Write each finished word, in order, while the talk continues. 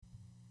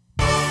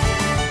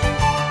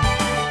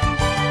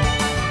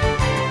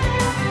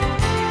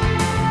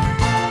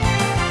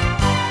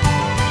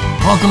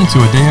Welcome to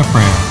a day of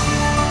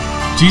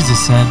prayer. Jesus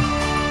said,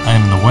 I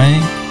am the way,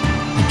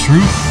 the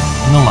truth,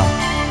 and the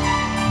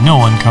life. No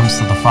one comes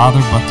to the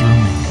Father but through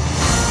me.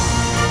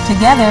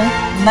 Together,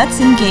 let's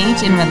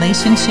engage in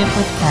relationship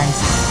with Christ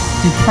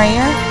through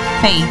prayer,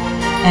 faith,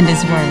 and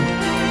His Word.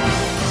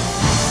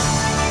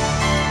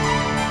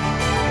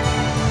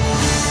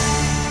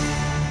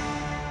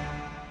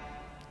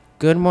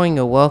 Good morning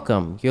and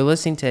welcome. You're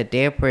listening to a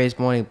Day of Prayer's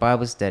morning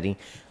Bible study,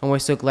 and we're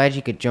so glad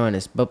you could join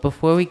us. But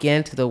before we get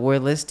into the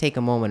Word, let's take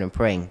a moment and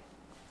pray.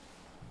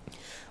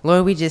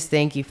 Lord, we just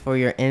thank you for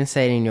your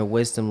insight and your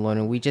wisdom, Lord,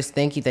 and we just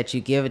thank you that you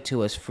give it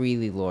to us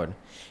freely, Lord.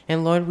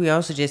 And Lord, we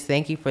also just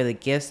thank you for the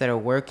gifts that are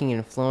working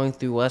and flowing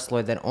through us,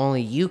 Lord, that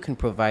only you can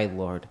provide,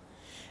 Lord.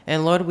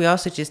 And Lord, we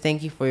also just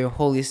thank you for your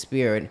Holy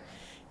Spirit,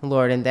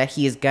 Lord, and that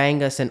He is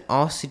guiding us in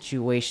all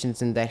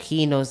situations and that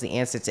He knows the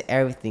answer to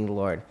everything,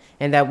 Lord.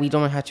 And that we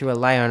don't have to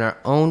rely on our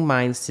own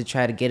minds to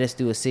try to get us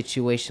through a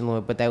situation,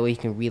 Lord, but that we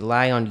can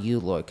rely on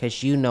you, Lord,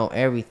 because you know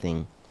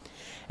everything.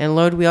 And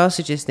Lord, we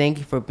also just thank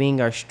you for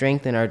being our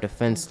strength and our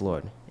defense,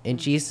 Lord. In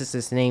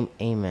Jesus' name,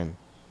 amen.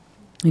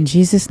 In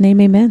Jesus' name,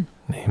 amen.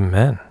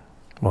 Amen.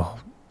 Well,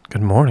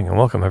 good morning and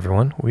welcome,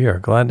 everyone. We are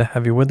glad to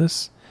have you with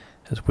us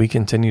as we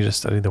continue to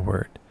study the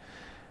Word.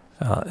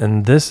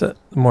 In this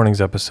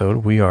morning's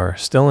episode, we are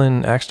still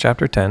in Acts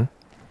chapter 10,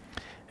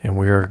 and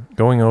we are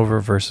going over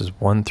verses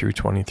 1 through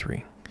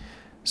 23.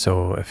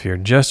 So if you're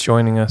just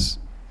joining us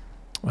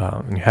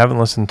and you haven't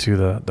listened to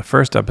the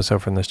first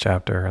episode from this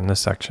chapter and this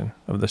section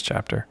of this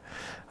chapter,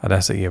 I'd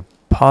ask that you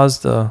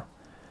pause the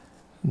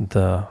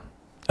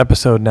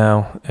episode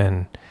now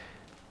and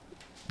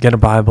get a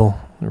Bible,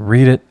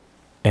 read it,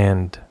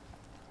 and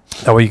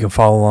that way you can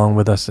follow along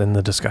with us in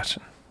the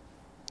discussion.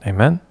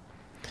 Amen?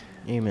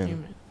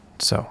 Amen.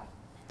 So,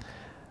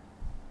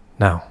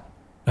 now,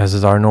 as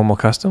is our normal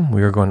custom,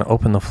 we are going to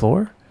open the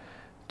floor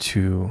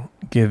to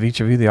give each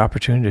of you the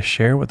opportunity to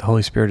share what the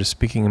Holy Spirit is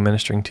speaking and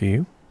ministering to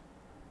you,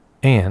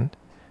 and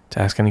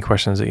to ask any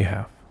questions that you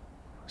have.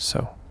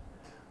 So,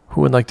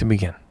 who would like to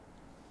begin?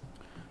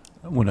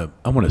 I want to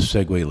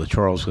segue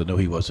LaCharles, because I know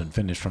he wasn't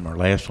finished from our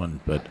last one,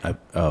 but I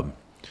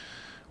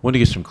want to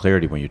get some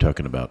clarity when you're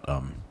talking about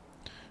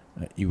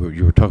you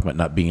were talking about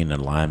not being in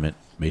alignment.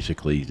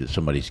 Basically, that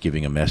somebody's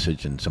giving a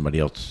message and somebody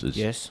else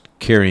is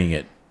carrying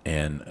it,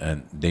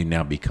 and they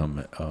now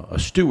become a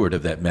steward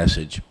of that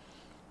message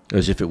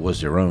as if it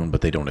was their own, but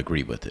they don't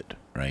agree with it,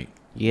 right?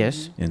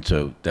 Yes. And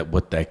so that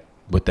what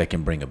that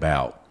can bring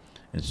about.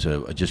 And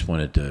so I just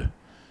wanted to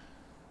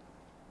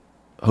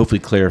hopefully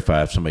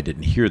clarify if somebody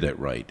didn't hear that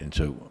right. And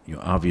so,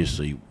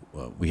 obviously,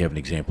 we have an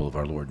example of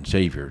our Lord and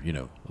Savior,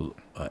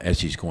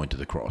 as He's going to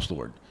the cross,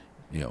 Lord,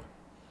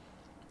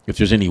 if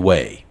there's any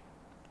way,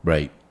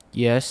 right?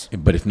 Yes.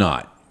 But if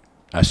not,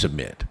 I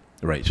submit,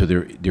 right? So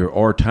there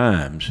are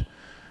times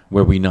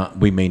where we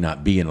may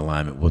not be in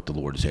alignment with what the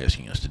Lord is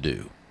asking us to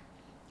do,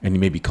 and He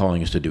may be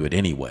calling us to do it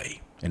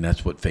anyway, and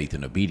that's what faith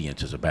and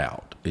obedience is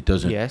about. It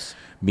doesn't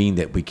mean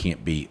that we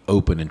can't be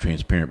open and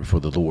transparent before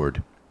the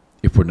Lord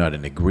if we're not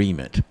in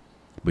agreement.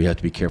 We have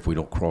to be careful we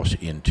don't cross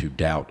into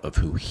doubt of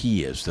who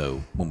He is,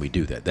 though, when we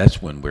do that.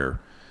 That's when we're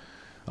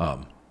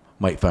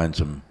might find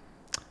some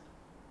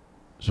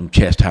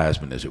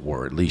chastisement, as it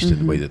were, at least in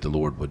the way that the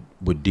Lord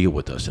would deal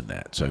with us in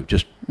that. So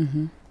just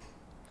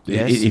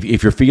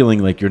if you're feeling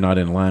like you're not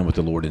in line with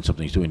the Lord and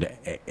something He's doing,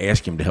 to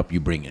ask Him to help you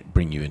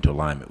bring you into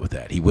alignment with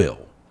that. He will.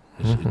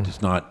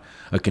 It's not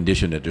a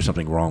condition that there's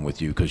something wrong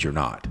with you because you're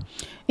not.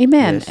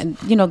 Amen. Yes. And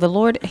the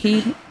Lord,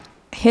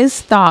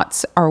 His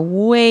thoughts are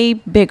way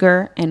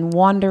bigger and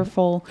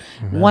wonderful,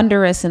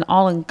 wondrous and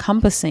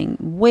all-encompassing,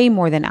 way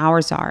more than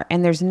ours are.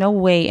 And there's no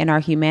way in our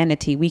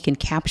humanity we can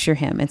capture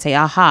Him and say,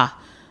 aha,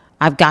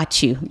 I've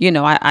got you.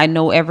 I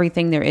know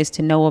everything there is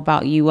to know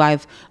about you.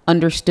 I've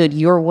understood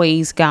your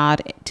ways,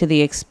 God, to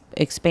the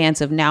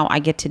expanse of now I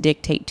get to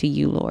dictate to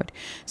you, Lord.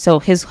 So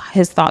his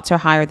thoughts are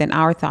higher than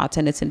our thoughts.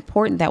 And it's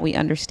important that we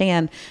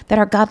understand that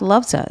our God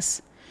loves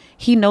us.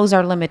 He knows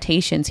our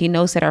limitations. He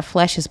knows that our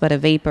flesh is but a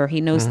vapor.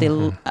 He knows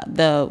the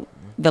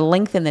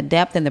length and the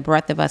depth and the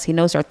breadth of us. He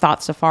knows our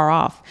thoughts are far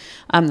off.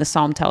 The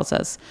Psalm tells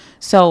us.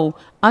 So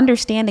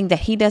understanding that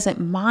He doesn't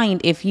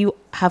mind if you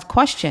have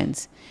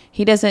questions.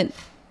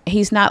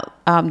 He's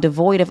not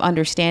devoid of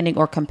understanding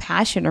or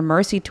compassion or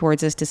mercy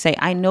towards us to say,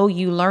 I know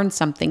you learned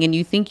something and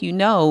you think you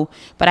know,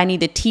 but I need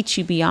to teach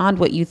you beyond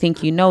what you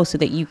think you know so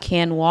that you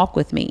can walk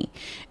with me.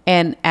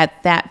 And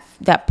at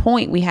that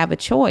point, we have a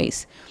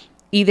choice.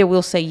 Either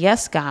we'll say,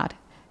 yes, God,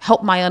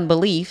 help my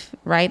unbelief,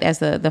 right? As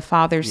the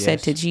Father said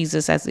to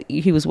Jesus as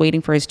He was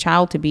waiting for His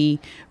child to be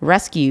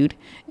rescued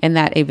in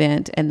that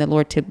event and the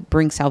Lord to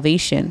bring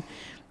salvation.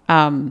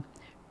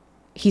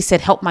 He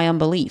said, help my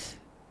unbelief.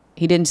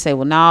 He didn't say,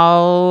 well,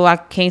 no, I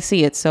can't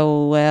see it.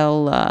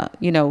 So,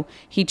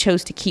 He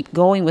chose to keep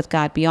going with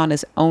God beyond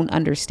His own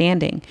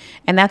understanding.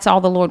 And that's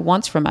all the Lord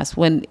wants from us.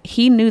 When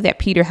He knew that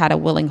Peter had a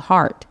willing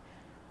heart,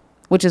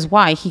 which is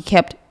why He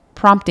kept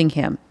prompting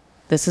him.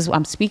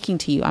 I'm speaking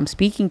to you. I'm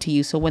speaking to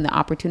you. So when the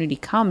opportunity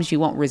comes, you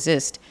won't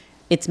resist.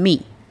 It's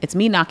me. It's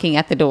me knocking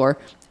at the door.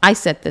 I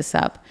set this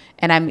up,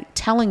 and I'm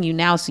telling you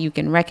now so you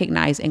can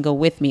recognize and go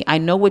with me. I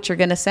know what you're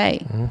going to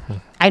say.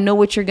 I know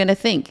what you're going to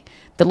think.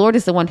 The Lord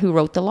is the one who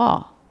wrote the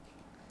law.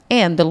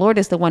 And the Lord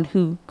is the one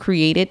who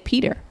created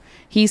Peter.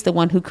 He's the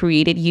one who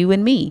created you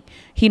and me.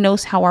 He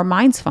knows how our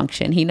minds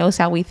function. He knows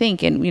how we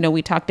think. And,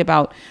 we talked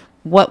about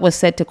what was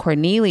said to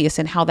Cornelius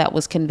and how that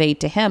was conveyed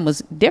to him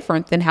was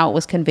different than how it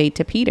was conveyed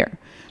to Peter,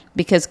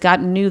 because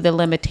God knew the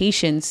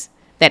limitations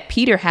that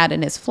Peter had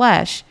in his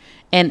flesh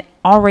and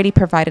already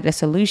provided a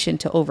solution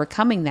to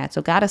overcoming that.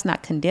 So God is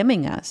not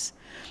condemning us.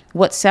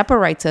 What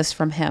separates us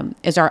from him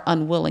is our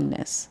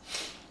unwillingness.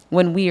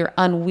 When we are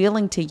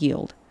unwilling to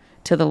yield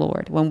to the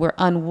Lord, when we're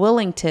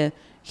unwilling to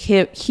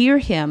hear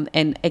him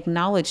and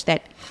acknowledge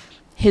that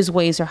his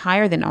ways are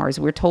higher than ours.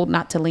 We're told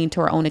not to lean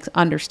to our own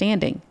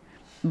understanding,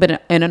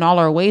 but in all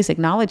our ways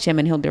acknowledge him,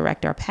 and he'll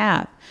direct our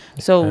path.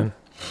 So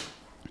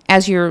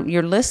as you're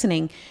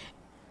listening,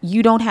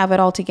 you don't have it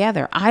all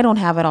together. I don't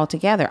have it all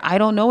together. I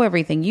don't know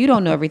everything. You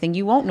don't know everything.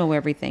 You won't know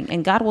everything.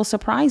 And God will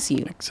surprise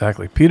you.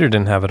 Exactly. Peter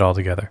didn't have it all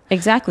together.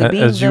 Exactly.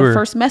 Being the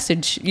first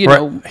message,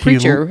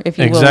 preacher, if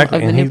you will, of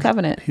the new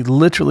covenant. He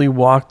literally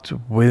walked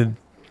with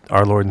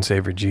our Lord and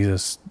Savior,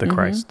 Jesus the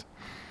Christ.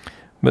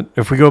 But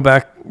if we go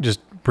back, just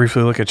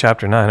briefly look at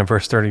chapter 9 and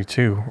verse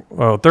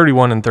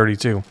 31 and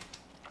 32.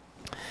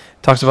 It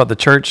talks about the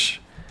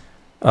church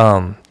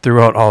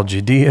throughout all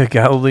Judea,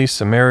 Galilee,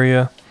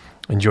 Samaria,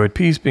 enjoyed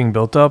peace, being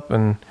built up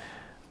and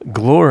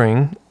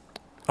glorying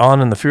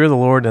on in the fear of the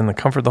Lord and the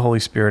comfort of the Holy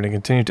Spirit, and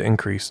continued to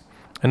increase.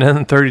 And then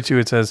in 32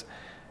 it says,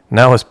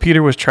 now as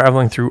Peter was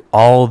traveling through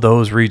all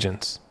those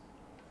regions.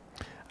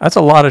 That's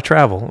a lot of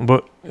travel.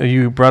 But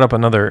you brought up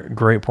another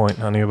great point,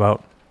 honey,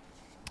 about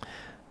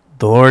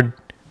the Lord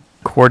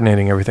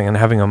coordinating everything and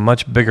having a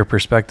much bigger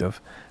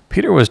perspective.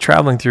 Peter was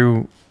traveling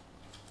through,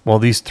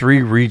 these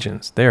 3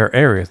 regions. They are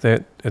areas.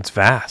 It's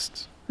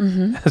vast.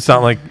 It's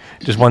not like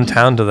just one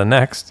town to the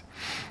next.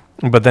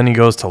 But then he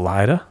goes to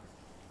Lydda,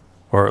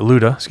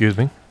 excuse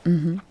me.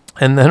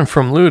 And then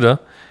from Lydda,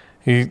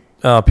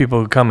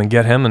 people come and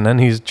get him, and then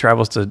he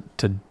travels to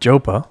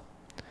Joppa.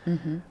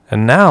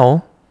 And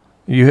now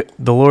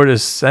the Lord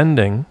is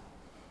sending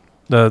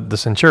the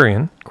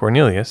centurion,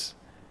 Cornelius,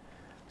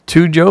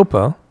 to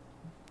Joppa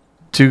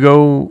to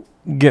go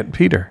get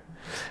Peter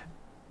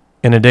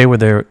in a day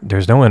where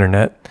there's no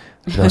internet,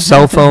 no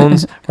cell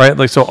phones, right?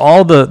 Like, so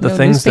all the no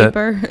things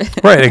newspaper.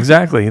 that, right,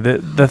 exactly.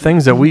 The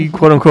things that we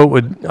quote unquote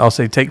would, I'll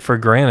say, take for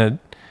granted,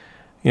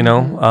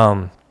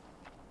 that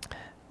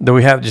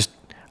we have just,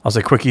 I'll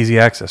say, quick, easy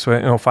access.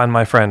 So, find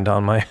my friend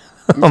on my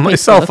on my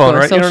cell phone,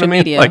 right? You know what I mean?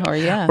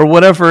 Media, or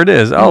whatever it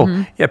is.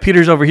 Oh, yeah,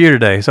 Peter's over here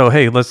today. So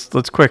hey, let's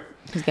quick.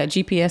 He's got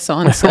GPS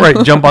on. So. Right,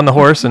 jump on the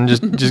horse and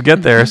just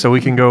get there so we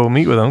can go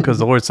meet with him because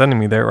the Lord's sending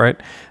me there, right?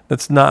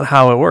 That's not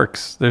how it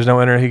works. There's no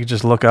internet. He can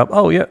just look up,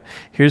 oh, yeah,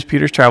 here's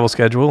Peter's travel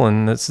schedule,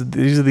 and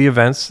these are the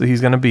events that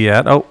he's going to be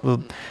at.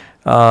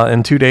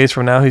 In 2 days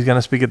from now, he's going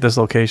to speak at this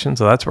location,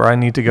 so that's where I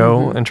need to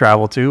go and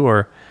travel to,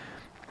 or,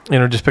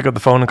 just pick up the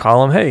phone and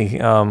call him, hey,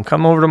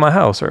 come over to my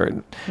house,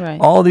 or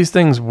all these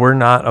things were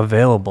not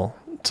available.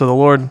 So the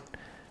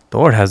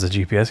Lord has the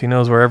GPS. He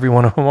knows where every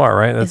one of them are,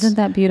 right? Isn't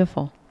that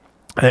beautiful?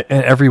 And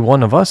every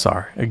one of us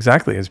are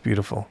exactly as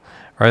beautiful,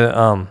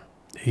 right?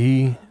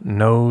 He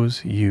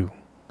knows you,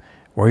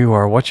 where you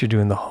are, what you're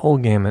doing, the whole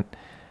gamut.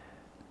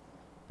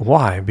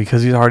 Why?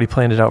 Because he's already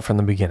planned it out from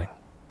the beginning.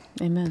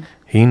 Amen.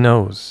 He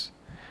knows.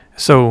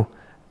 So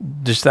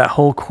just that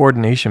whole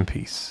coordination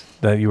piece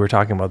that you were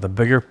talking about, the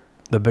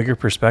bigger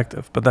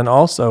perspective, but then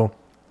also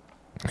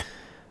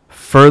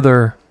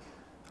further,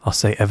 I'll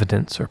say,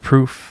 evidence or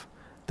proof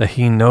that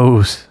he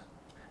knows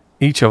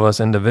each of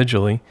us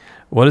individually.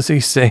 What does he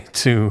say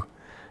to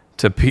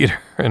Peter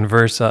in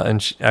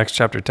Acts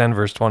chapter 10,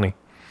 verse 20?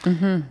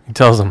 He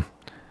tells him,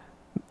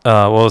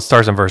 it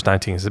starts in verse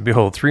 19. He says,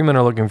 behold, 3 men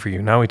are looking for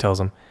you. Now he tells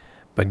him,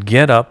 but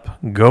get up,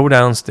 go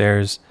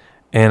downstairs,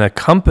 and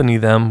accompany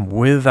them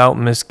without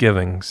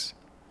misgivings,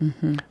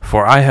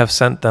 for I have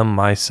sent them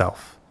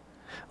myself.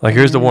 Like,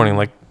 here's the warning.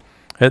 Like,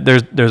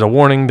 there's a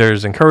warning,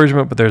 there's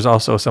encouragement, but there's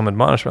also some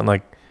admonishment.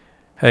 Like,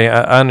 hey,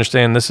 I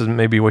understand this is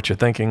maybe what you're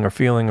thinking or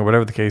feeling or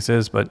whatever the case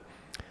is, but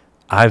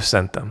I've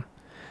sent them.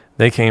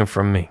 They came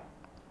from me.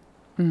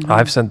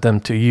 I've sent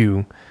them to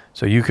you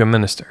so you can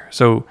minister.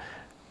 So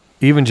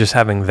even just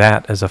having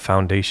that as a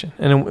foundation,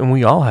 and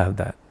we all have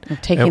that.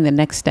 Taking the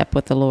next step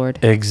with the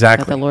Lord.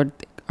 Exactly. That the Lord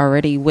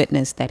already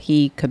witnessed that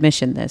he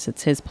commissioned this.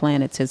 It's his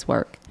plan. It's his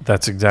work.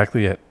 That's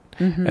exactly it.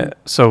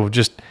 So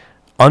just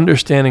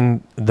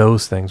understanding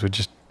those things, which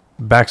just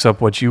backs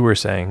up what you were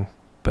saying,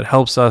 but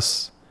helps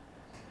us,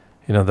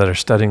 that are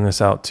studying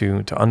this out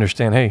to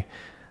understand, hey,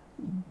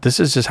 this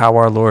is just how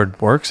our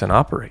Lord works and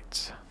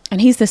operates.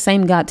 And he's the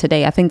same God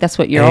today. I think that's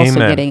what you're also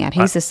getting at.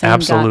 He's the same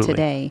Absolutely. God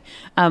today.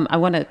 I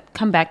want to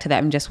come back to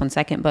that in just 1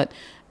 second. But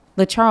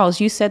Charles,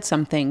 you said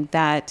something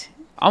that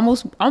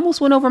almost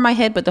went over my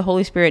head, but the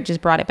Holy Spirit just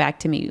brought it back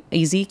to me.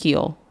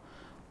 Ezekiel,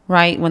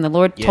 right? When the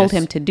Lord told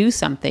Yes. him to do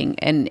something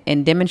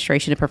and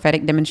demonstration, a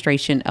prophetic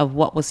demonstration of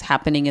what was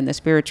happening in the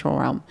spiritual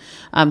realm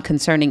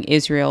concerning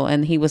Israel.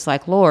 And he was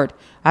like, Lord,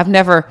 I've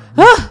never,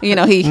 he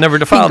Never he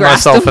defiled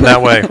grasped myself him. in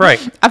that way. Right.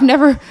 I've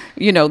never,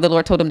 the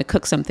Lord told him to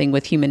cook something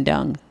with human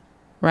dung,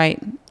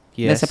 right?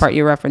 Yes. That's the part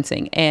you're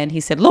referencing. And he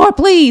said, Lord,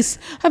 please,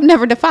 I've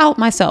never defiled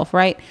myself,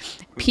 right?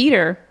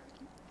 Peter,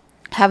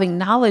 having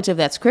knowledge of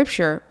that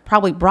scripture,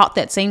 probably brought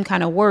that same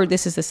kind of word.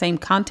 This is the same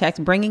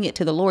context, bringing it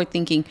to the Lord,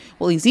 thinking,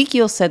 well,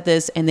 Ezekiel said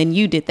this, and then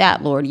you did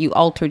that, Lord. You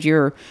altered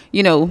your,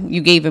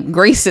 you gave him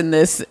grace in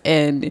this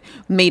and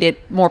made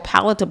it more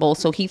palatable.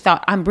 So he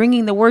thought, I'm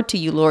bringing the word to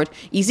you, Lord.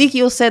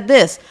 Ezekiel said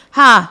this,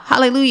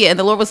 hallelujah. And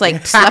the Lord was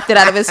like, slapped it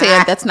out of his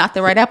hand. That's not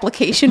the right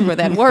application for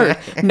that word.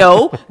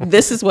 No,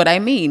 this is what I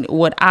mean.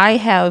 What I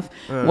have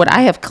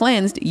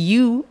cleansed,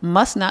 you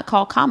must not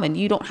call common.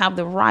 You don't have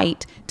the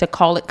right to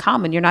call it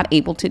common. You're not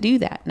able to do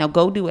that. Now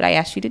go do what I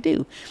asked you to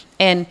do.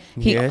 And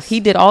he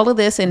did all of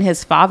this in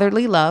his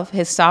fatherly love,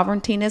 his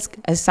sovereignty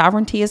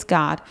as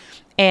God,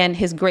 and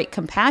his great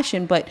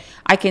compassion. But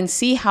I can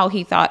see how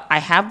he thought, I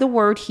have the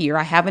word here.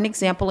 I have an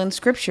example in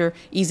scripture.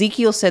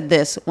 Ezekiel said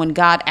this when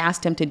God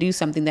asked him to do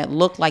something that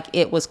looked like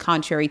it was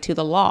contrary to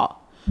the law,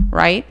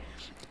 right?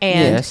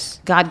 And Yes.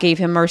 God gave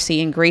him mercy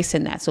and grace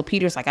in that. So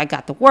Peter's like, I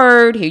got the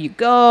word. Here you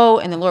go.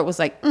 And the Lord was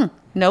like,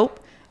 nope.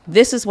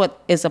 This is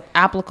what is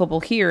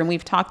applicable here. And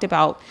we've talked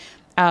about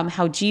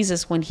how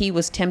Jesus, when he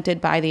was tempted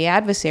by the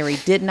adversary,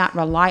 did not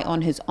rely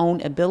on his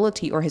own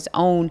ability or his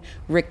own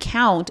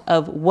recount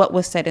of what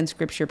was said in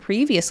scripture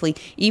previously.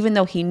 Even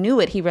though he knew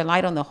it, he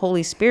relied on the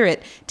Holy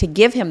Spirit to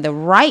give him the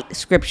right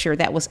scripture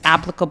that was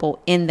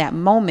applicable in that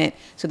moment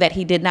so that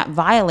he did not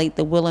violate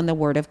the will and the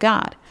word of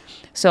God.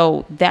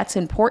 So that's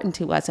important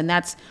to us. And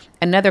that's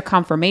another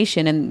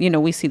confirmation. And,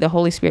 we see the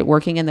Holy Spirit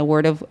working in the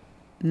word of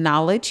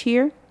knowledge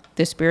here.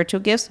 The spiritual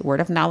gifts,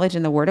 word of knowledge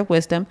and the word of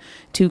wisdom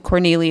to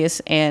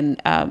Cornelius,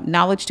 and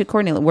knowledge to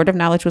Cornelius. Word of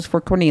knowledge was for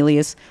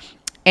Cornelius,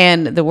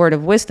 and the word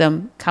of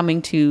wisdom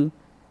coming to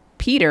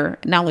Peter,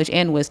 knowledge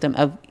and wisdom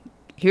of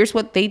here's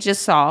what they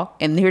just saw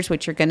and here's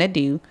what you're going to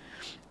do.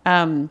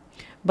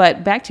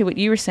 But back to what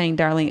you were saying,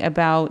 darling,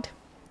 about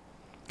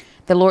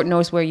the Lord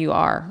knows where you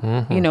are.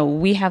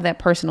 Mm-hmm. We have that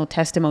personal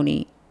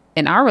testimony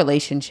in our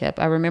relationship.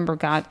 I remember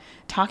God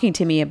talking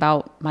to me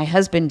about my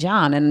husband,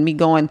 John, and me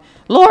going,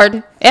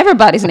 Lord,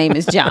 everybody's name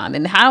is John.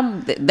 And how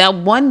that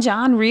one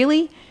John,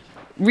 really?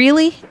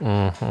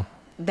 Mm-hmm.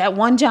 That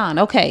one John.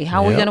 Okay.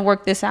 How are we Yep. going to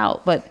work this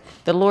out? But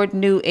the Lord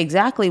knew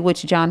exactly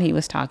which John he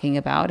was talking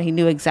about. He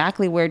knew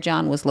exactly where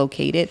John was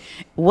located,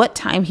 what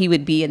time he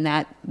would be in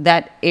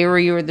that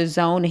area or the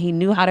zone. He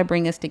knew how to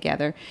bring us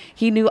together.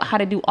 He knew how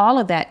to do all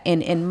of that.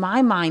 And in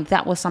my mind,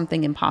 that was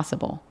something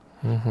impossible.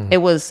 Mm-hmm.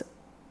 It was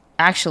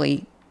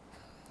actually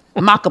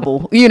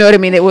mockable. You know what I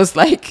mean? It was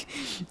like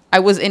I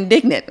was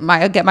indignant.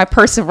 I got my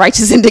purse of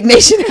righteous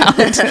indignation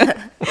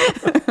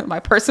out. My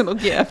personal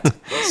gift.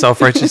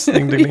 Self-righteous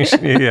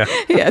indignation. Yeah.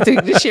 Yeah,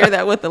 to share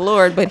that with the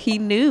Lord. But he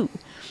knew.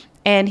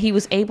 And he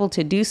was able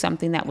to do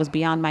something that was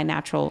beyond my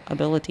natural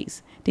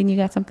abilities. Didn't you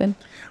got something?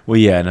 Well,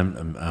 yeah,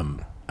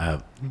 and I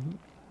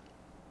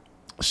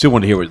still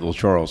want to hear what little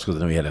Charles, because I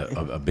know he had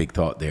a big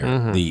thought there.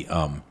 Mm-hmm. The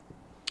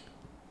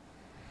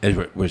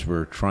as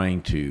we're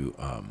trying to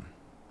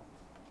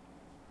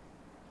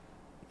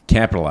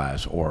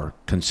capitalize or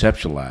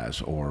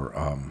conceptualize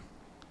or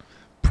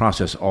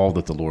process all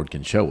that the Lord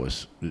can show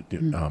us.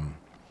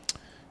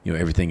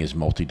 Everything is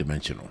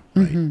multidimensional,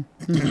 right?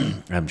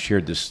 Mm-hmm. I've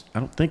shared this. I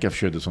don't think I've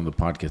shared this on the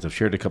podcast. I've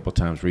shared it a couple of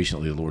times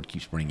recently. The Lord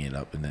keeps bringing it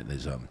up, and that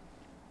is,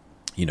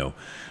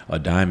 a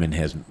diamond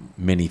has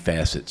many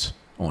facets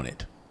on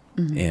it,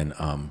 and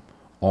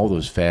all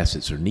those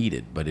facets are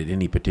needed. But at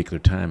any particular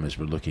time, as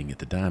we're looking at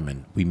the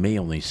diamond, we may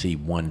only see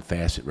one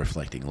facet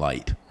reflecting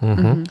light,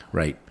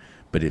 right?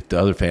 But if the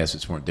other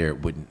facets weren't there,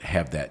 it wouldn't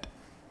have that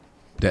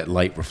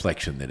light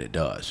reflection that it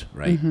does,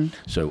 right?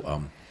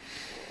 So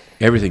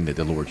everything that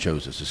the Lord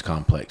shows us is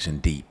complex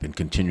and deep and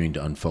continuing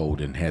to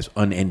unfold and has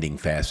unending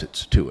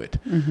facets to it.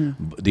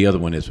 The other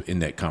one is in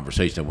that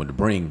conversation I wanted to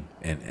bring,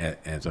 and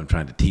as I'm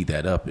trying to tee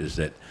that up, is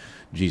that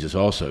Jesus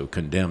also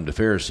condemned the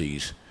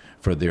Pharisees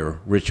for their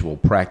ritual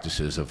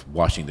practices of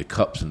washing the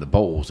cups and the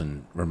bowls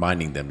and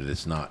reminding them that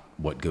it's not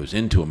what goes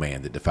into a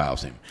man that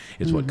defiles him,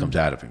 it's what comes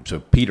out of him. So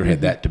Peter had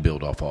that to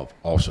build off of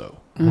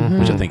also,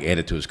 which I think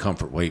added to his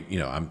comfort.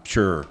 I'm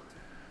sure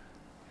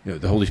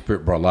the Holy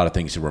Spirit brought a lot of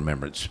things to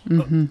remembrance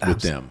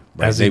with them.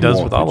 Right? As he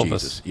does with all of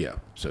Jesus. us. Yeah.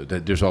 So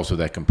there's also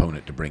that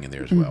component to bring in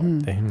there as well.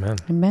 Amen.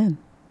 Amen.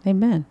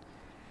 Amen.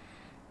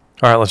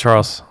 All right,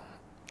 Charles.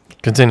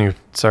 Continue,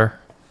 sir.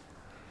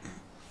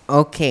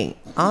 Okay.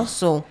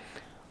 Also,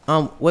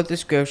 with the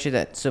scripture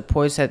that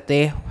supports that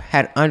they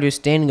had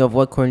understanding of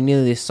what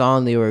Cornelius saw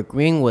and they were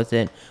agreeing with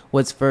it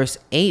was verse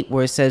 8,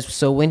 where it says,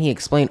 so when he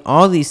explained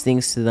all these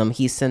things to them,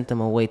 he sent them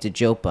away to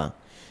Joppa.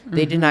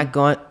 They did not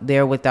go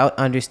there without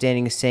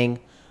understanding, saying,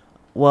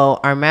 well,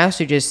 our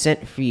master just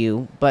sent for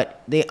you,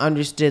 but they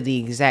understood the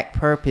exact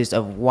purpose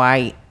of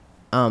why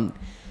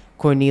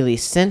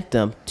Cornelius sent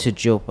them to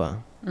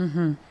Joppa.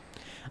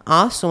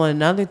 Also,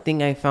 another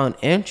thing I found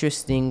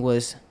interesting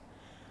was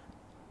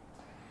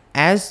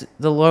as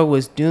the Lord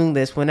was doing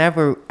this,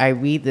 whenever I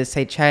read this,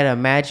 I try to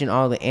imagine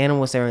all the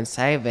animals that are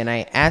inside of it. And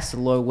I asked the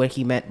Lord what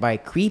he meant by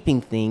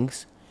creeping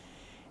things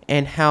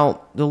and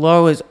how the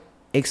Lord was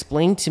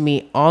explaining to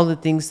me all the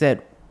things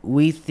that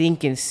we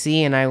think and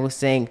see. And I was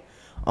saying,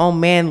 oh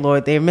man,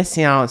 Lord, they're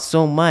missing out on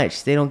so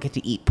much. They don't get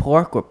to eat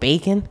pork or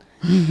bacon,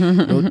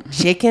 no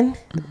chicken.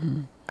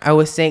 I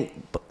was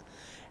saying,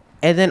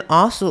 and then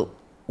also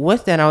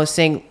with that, I was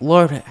saying,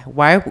 Lord,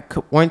 why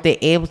weren't they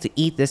able to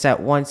eat this at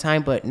one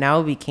time, but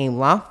now it became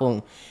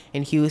lawful?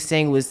 And he was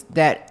saying was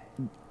that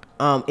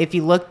if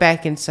you look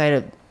back inside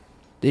of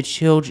the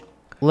children,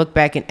 look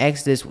back in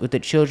Exodus with the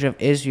children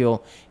of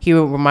Israel, he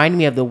would remind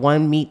me of the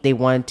one meat they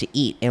wanted to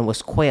eat, and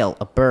was quail,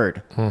 a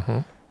bird. Mm-hmm.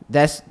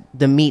 That's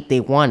the meat they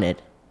wanted.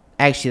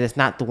 Actually, that's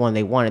not the one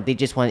they wanted. They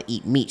just want to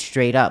eat meat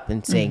straight up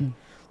and saying,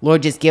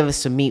 Lord, just give us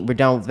some meat. We're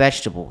done with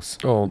vegetables.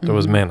 Oh, there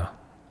was manna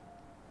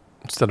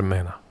instead of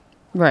manna.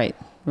 Right.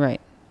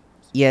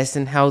 Yes,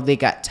 and how they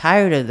got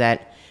tired of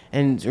that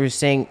and were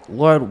saying,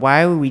 Lord,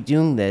 why are we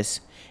doing this?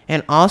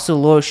 And also,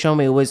 Lord, show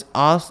me it was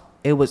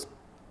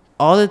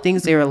all the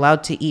things they were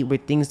allowed to eat were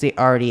things they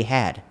already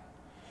had.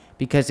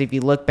 Because if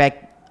you look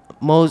back,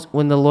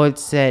 when the Lord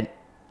said,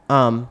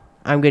 I'm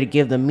going to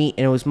give them meat,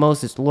 and it was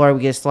Moses, Lord,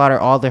 we going to slaughter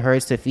all the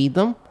herds to feed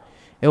them.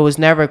 It was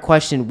never a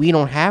question, we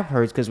don't have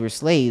herds because we're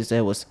slaves.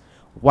 It was,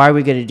 why are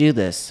we going to do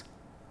this?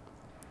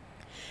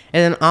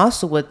 And then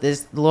also with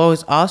this, the Lord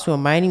was also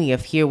reminding me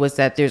of here was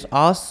that there's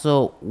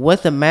also,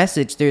 with the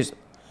message, there's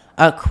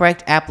a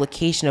correct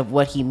application of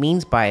what he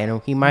means by it.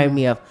 And he reminded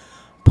me of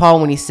Paul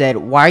when he said,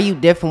 why are you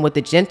different with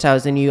the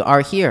Gentiles than you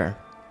are here?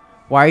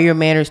 Why are your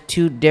manners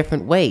two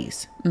different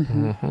ways?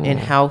 Mm-hmm. And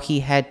how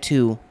he had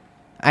to,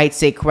 I'd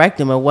say, correct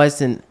them. It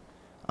wasn't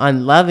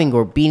unloving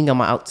or beating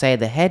them outside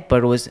the head,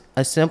 but it was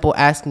a simple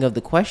asking of the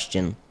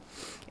question.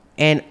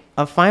 And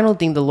a final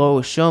thing the Lord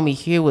was showing me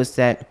here was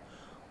that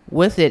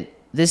with it,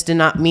 this did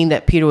not mean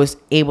that Peter was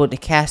able to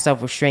cast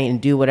off restraint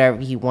and do whatever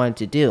he wanted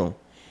to do.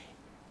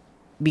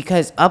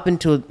 Because up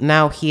until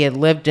now, he had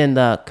lived in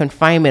the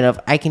confinement of,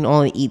 I can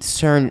only eat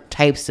certain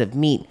types of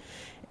meat.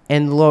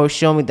 And the Lord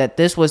showed me that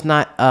this was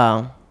not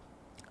an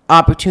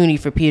opportunity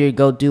for Peter to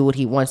go do what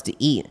he wants to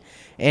eat.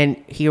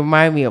 And he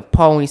reminded me of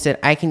Paul when he said,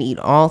 I can eat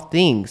all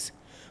things.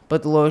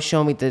 But the Lord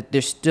showed me that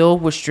there's still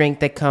restraint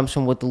that comes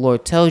from what the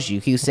Lord tells you.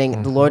 He was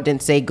saying, the Lord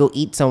didn't say, go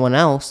eat someone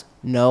else.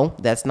 No,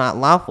 that's not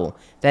lawful.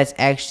 That's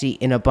actually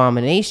an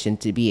abomination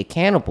to be a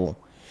cannibal.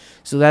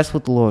 So that's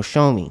what the Lord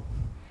showed me.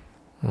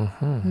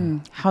 Mm-hmm.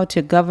 How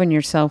to govern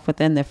yourself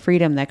within the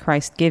freedom that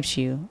Christ gives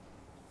you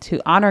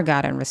to honor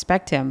God and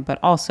respect him, but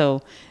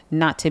also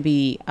not to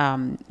be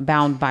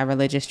bound by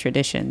religious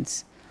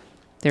traditions.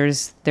 There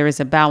is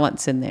a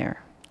balance in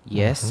there.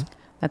 Yes.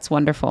 That's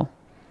wonderful.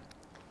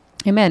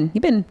 Amen.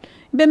 You've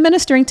been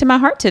ministering to my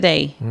heart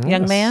today,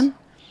 young man.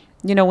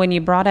 You know, when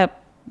you brought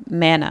up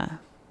manna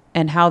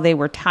and how they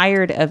were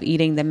tired of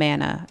eating the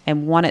manna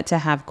and wanted to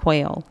have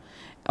quail,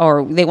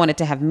 or they wanted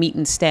to have meat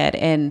instead.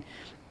 And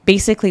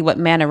basically what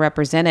manna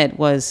represented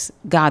was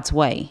God's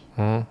way.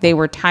 They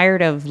were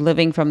tired of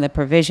living from the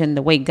provision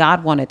the way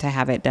God wanted to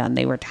have it done.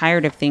 They were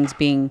tired of things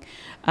being,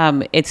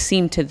 it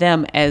seemed to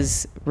them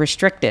as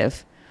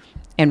restrictive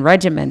and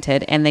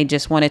regimented, and they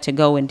just wanted to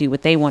go and do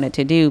what they wanted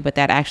to do, but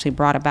that actually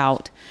brought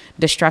about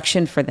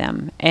destruction for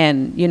them.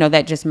 And, you know,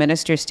 that just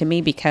ministers to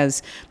me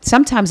because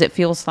sometimes it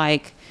feels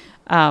like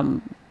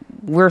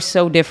we're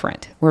so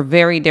different. We're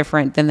very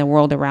different than the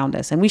world around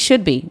us, and we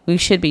should be. We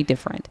should be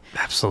different.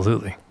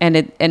 Absolutely.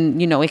 And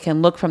you know, it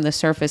can look from the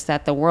surface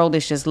that the world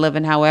is just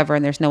living however,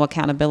 and there's no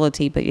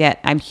accountability, but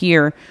yet I'm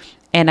here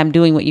and I'm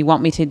doing what you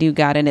want me to do,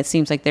 God. And it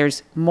seems like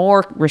there's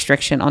more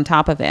restriction on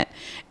top of it.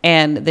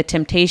 And the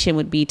temptation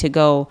would be to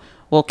go,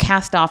 well,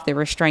 cast off the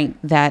restraint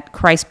that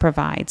Christ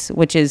provides,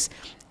 which is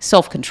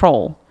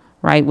self-control,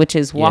 right? Which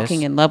is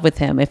walking in love with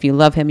him. If you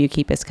love him, you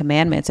keep his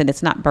commandments, and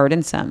it's not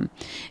burdensome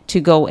to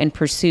go and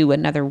pursue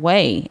another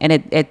way. And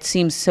it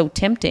seems so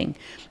tempting.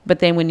 But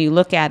then when you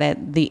look at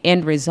it, the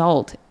end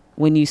result,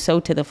 when you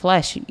sow to the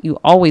flesh, you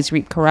always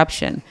reap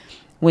corruption.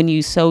 When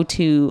you sow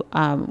to,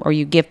 or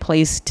you give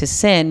place to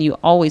sin, you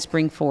always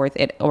bring forth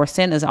it, or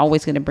sin is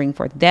always going to bring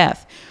forth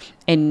death.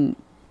 And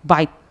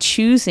by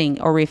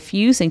choosing or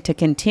refusing to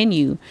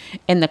continue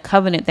in the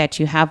covenant that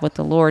you have with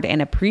the Lord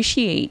and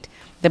appreciate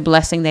the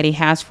blessing that he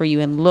has for you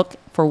and look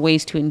for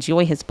ways to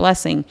enjoy his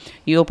blessing,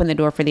 you open the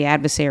door for the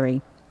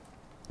adversary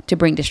to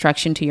bring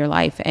destruction to your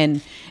life.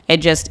 And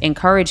it just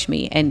encouraged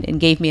me and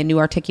gave me a new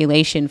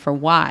articulation for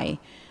why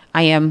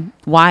I am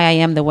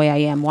the way I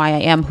am, why I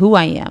am who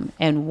I am,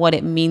 and what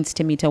it means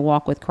to me to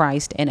walk with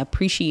Christ and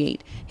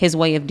appreciate his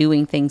way of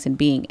doing things and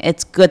being.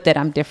 It's good that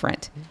I'm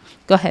different.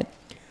 Go ahead.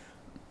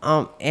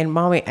 And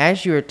Mommy,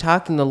 as you were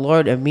talking, the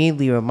Lord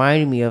immediately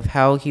reminded me of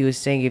how he was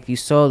saying, if you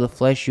sow the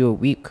flesh, you will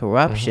reap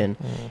corruption.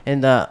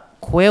 And the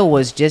quail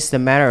was just a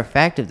matter of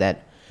fact of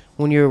that.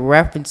 When you're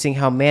referencing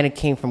how manna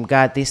came from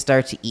God, they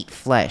started to eat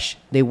flesh.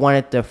 They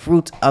wanted the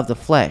fruit of the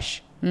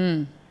flesh.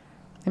 It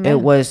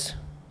was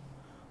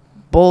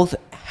both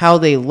how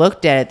they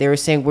looked at it. They were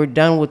saying, we're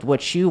done with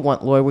what you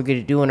want, Lord. We're going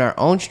to do in our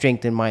own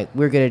strength and might.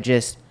 We're going to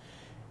just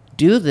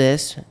do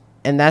this.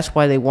 And that's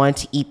why they wanted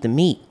to eat the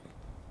meat.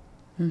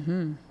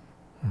 Mm-hmm.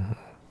 Mm-hmm.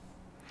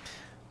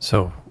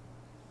 So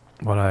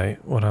what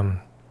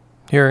I'm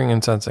hearing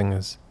and sensing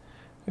is,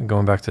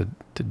 going back to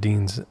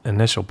Dean's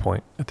initial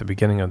point at the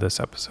beginning of this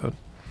episode,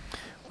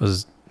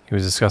 was he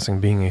was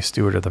discussing being a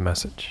steward of the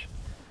message.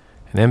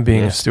 And in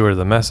being a steward of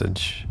the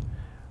message,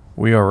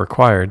 we are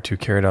required to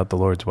carry out the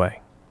Lord's way.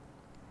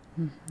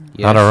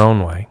 Mm-hmm. Not our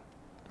own way,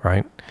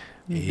 right?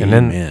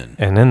 Amen.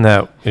 And in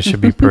that, it should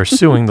be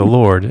pursuing the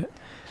Lord,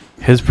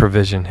 His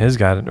provision, His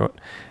guidance.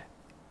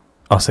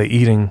 I'll say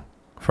eating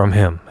from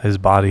Him, His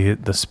body,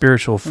 the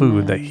spiritual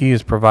food that He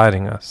is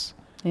providing us.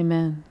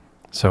 Amen.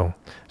 So,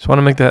 just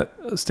want to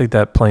state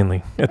that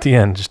plainly at the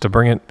end, just to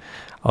bring it,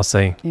 I'll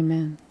say,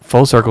 Amen.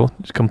 Full circle,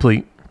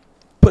 complete.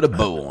 Put a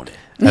bow on it.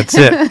 That's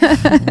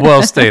it.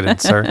 Well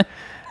stated, sir.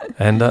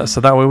 And so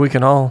that way we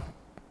can all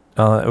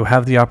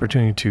have the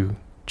opportunity to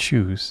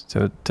choose,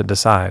 to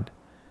decide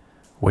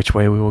which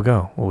way we will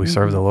go. Will we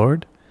serve the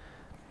Lord,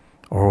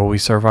 or will we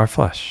serve our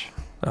flesh,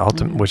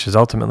 which is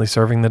ultimately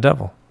serving the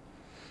devil,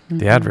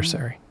 the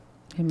adversary.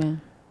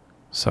 Amen.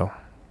 So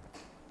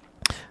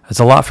that's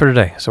a lot for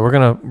today. So we're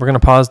gonna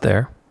pause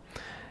there,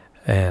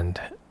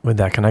 and with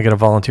that, can I get a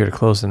volunteer to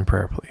close in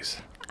prayer, please?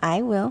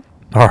 I will.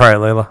 All right,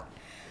 Layla.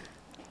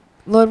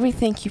 Lord, we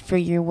thank you for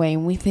your way,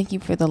 and we thank you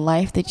for the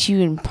life that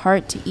you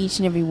impart to each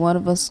and every one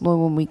of us, Lord,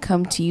 when we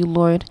come to you,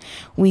 Lord.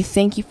 We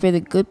thank you for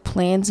the good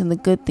plans and the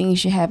good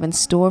things you have in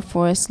store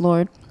for us,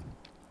 Lord.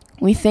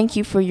 We thank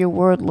you for your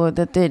word, Lord,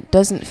 that it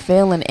doesn't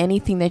fail in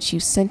anything that you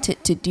sent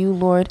it to do,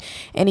 Lord.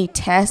 Any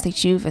task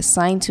that you've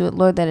assigned to it,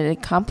 Lord, that it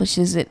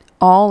accomplishes it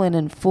all and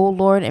in full,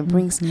 Lord, and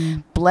brings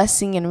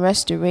blessing and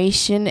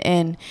restoration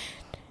and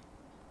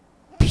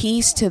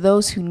peace to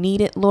those who need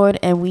it, Lord.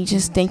 And we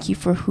just thank you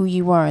for who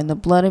you are and the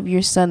blood of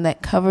your Son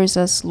that covers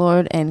us,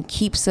 Lord, and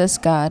keeps us,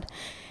 God.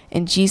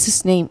 In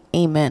Jesus' name,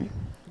 amen.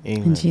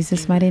 Amen. In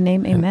Jesus' mighty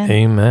name, amen. And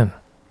amen.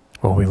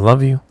 Well, we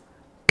love you.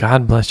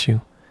 God bless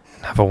you.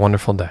 And have a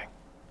wonderful day.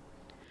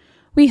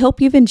 We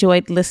hope you've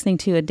enjoyed listening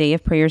to A Day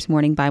of Prayer's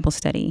morning Bible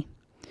study.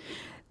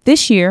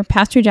 This year,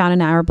 Pastor John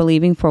and I are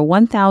believing for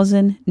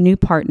 1,000 new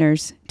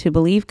partners to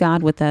believe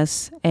God with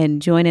us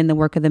and join in the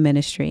work of the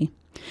ministry.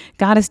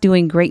 God is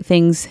doing great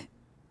things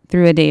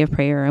through A Day of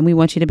Prayer, and we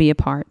want you to be a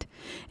part.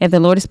 If the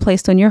Lord has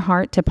placed on your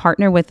heart to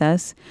partner with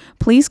us,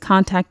 please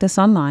contact us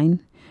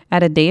online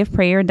at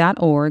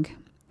adayofprayer.org.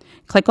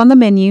 Click on the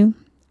menu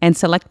and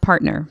select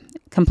Partner.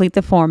 Complete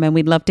the form, and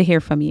we'd love to hear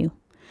from you.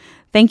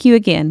 Thank you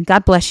again.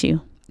 God bless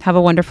you. Have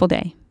a wonderful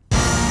day.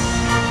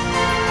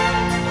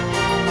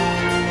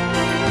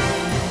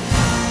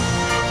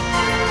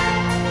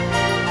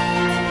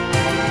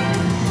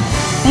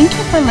 Thank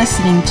you for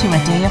listening to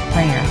A Day of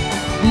Prayer.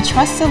 We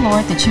trust the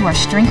Lord that you are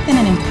strengthened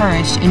and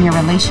encouraged in your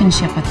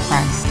relationship with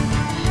Christ.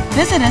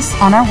 Visit us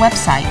on our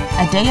website,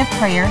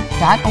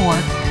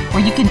 adayofprayer.org,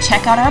 where you can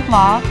check out our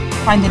blog,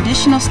 find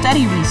additional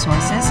study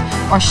resources,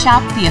 or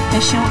shop the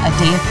official A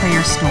Day of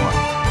Prayer store.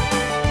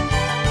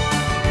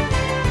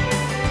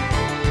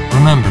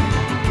 Remember,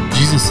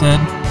 Jesus said,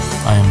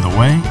 I am the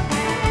way,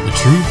 the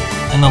truth,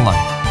 and the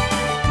life.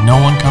 No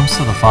one comes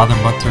to the Father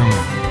but through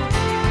me.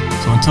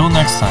 So until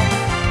next time,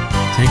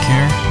 take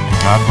care and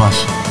God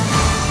bless you.